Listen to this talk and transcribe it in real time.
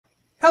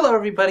Hello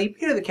everybody,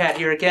 Peter the Cat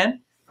here again.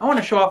 I want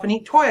to show off a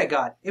neat toy I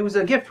got. It was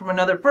a gift from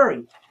another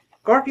furry.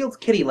 Garfield's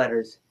kitty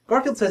letters.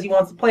 Garfield says he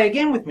wants to play a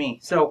game with me,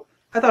 so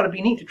I thought it'd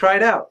be neat to try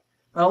it out.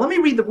 Let me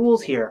read the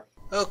rules here.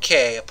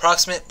 Okay,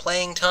 approximate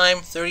playing time,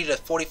 30 to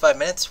 45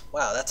 minutes.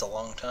 Wow, that's a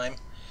long time.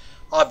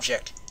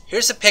 Object.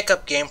 Here's a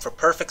pickup game for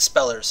perfect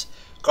spellers.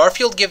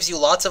 Garfield gives you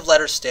lots of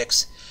letter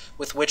sticks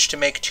with which to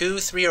make 2,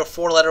 3, or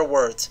 4 letter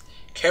words.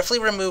 Carefully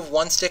remove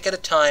one stick at a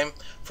time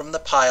from the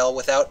pile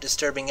without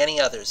disturbing any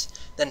others.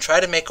 Then try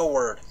to make a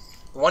word.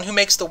 The one who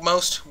makes the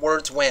most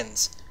words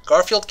wins.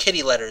 Garfield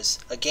Kitty Letters,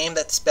 a game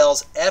that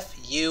spells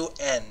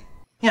F-U-N.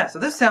 Yeah, so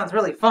this sounds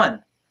really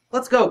fun.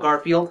 Let's go,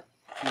 Garfield.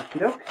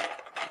 Okey-doke.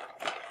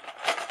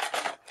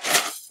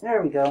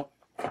 There we go.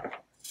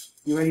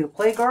 You ready to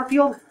play,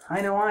 Garfield?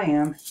 I know I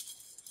am.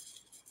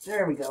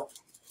 There we go.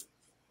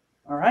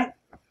 Alright.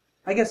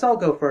 I guess I'll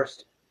go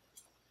first.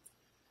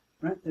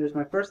 Right, there's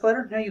my first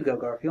letter. Now you go,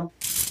 Garfield.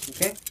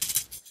 Okay.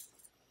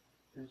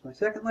 There's my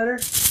second letter.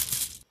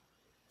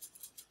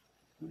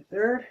 My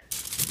third.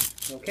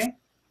 Okay.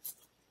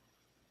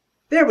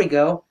 There we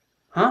go.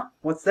 Huh?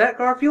 What's that,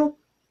 Garfield?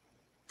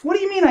 What do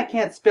you mean I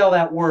can't spell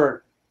that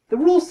word? The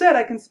rule said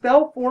I can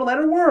spell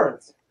 4-letter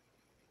words.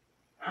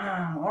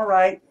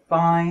 Alright,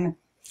 fine.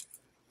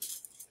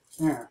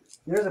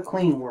 There's a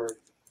clean word.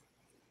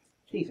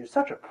 Jeez, you're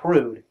such a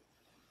prude.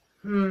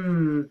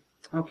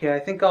 Okay, I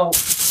think I'll...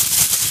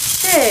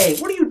 Hey,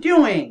 what are you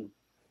doing?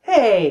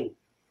 Hey,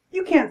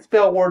 you can't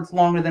spell words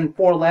longer than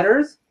 4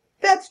 letters.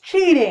 That's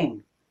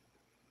cheating.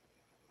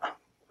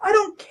 I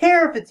don't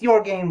care if it's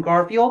your game,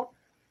 Garfield.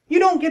 You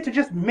don't get to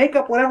just make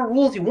up whatever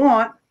rules you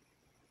want.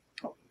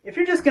 If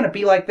you're just going to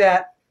be like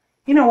that,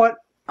 you know what?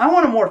 I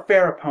want a more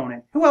fair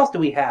opponent. Who else do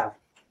we have?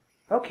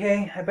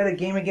 Okay, I bet a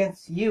game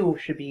against you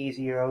should be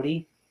easier,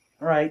 Odie.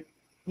 Alright,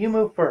 you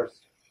move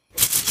first.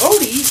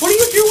 Odie, what are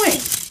you doing?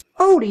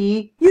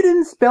 Odie, you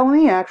didn't spell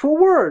any actual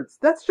words.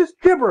 That's just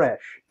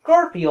gibberish.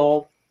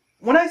 Garfield,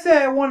 when I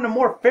say I wanted a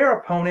more fair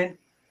opponent,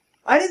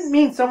 I didn't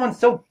mean someone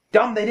so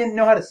dumb they didn't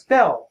know how to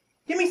spell.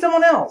 Give me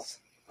someone else.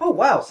 Oh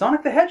wow,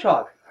 Sonic the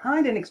Hedgehog.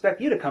 I didn't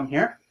expect you to come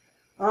here.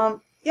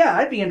 Yeah,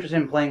 I'd be interested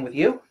in playing with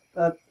you.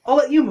 I'll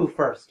let you move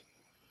first.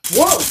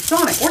 Whoa,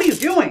 Sonic, what are you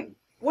doing?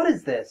 What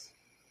is this?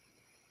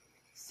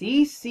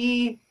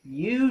 CCUDLRA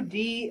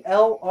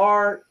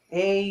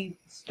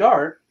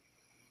start?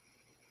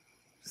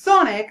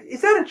 Sonic,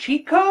 is that a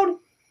cheat code?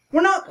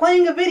 We're not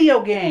playing a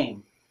video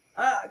game.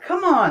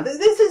 Come on, this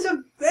is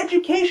an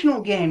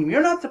educational game.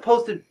 You're not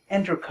supposed to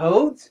enter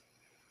codes.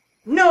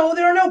 No,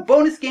 there are no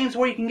bonus games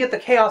where you can get the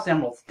Chaos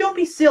Emeralds. Don't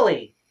be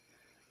silly.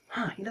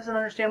 He doesn't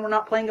understand we're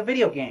not playing a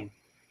video game.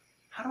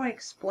 How do I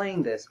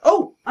explain this?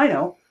 Oh, I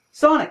know.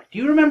 Sonic, do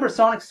you remember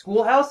Sonic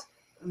Schoolhouse?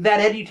 That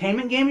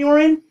edutainment game you were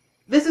in?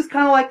 This is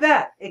kind of like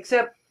that,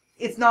 except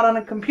it's not on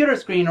a computer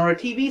screen or a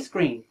TV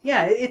screen.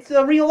 Yeah, it's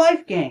a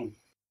real-life game.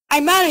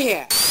 I'm out of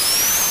here!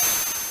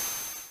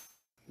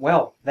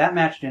 Well, that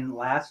match didn't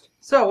last.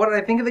 So, what did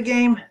I think of the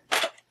game?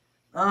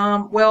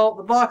 Well,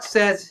 the box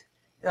says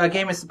a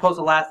game is supposed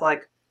to last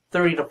like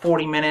 30 to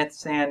 40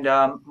 minutes, and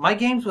my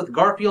games with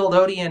Garfield,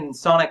 Odie, and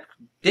Sonic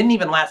didn't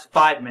even last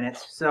 5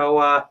 minutes.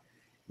 So,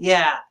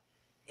 yeah,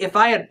 if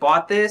I had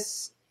bought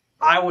this,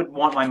 I would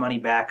want my money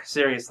back,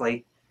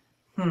 seriously.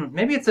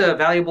 Maybe it's a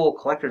valuable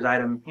collector's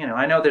item. You know,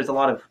 I know there's a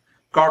lot of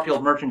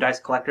Garfield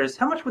merchandise collectors.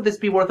 How much would this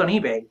be worth on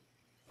eBay?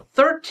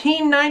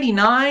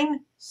 $13.99?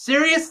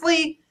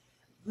 Seriously?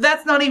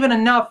 That's not even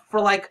enough for,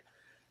 like,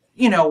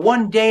 you know,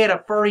 one day at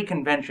a furry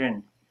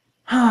convention.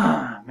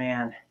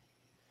 Man.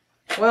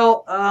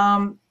 Well,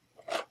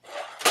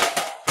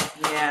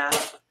 yeah.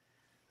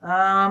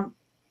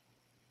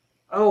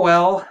 Oh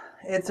well,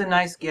 it's a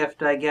nice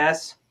gift, I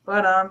guess.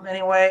 But,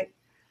 anyway,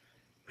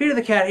 Peter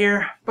the Cat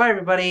here. Bye,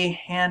 everybody.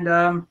 And,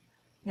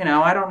 you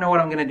know, I don't know what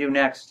I'm gonna do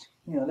next.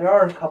 You know, there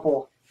are a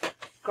couple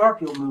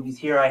Garfield movies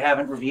here I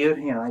haven't reviewed.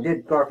 You know, I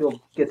did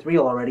Garfield Gets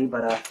Real already,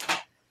 but,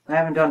 I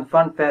haven't done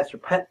Fun Fest or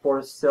Pet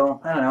Force, so,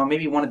 I don't know,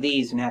 maybe one of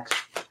these next.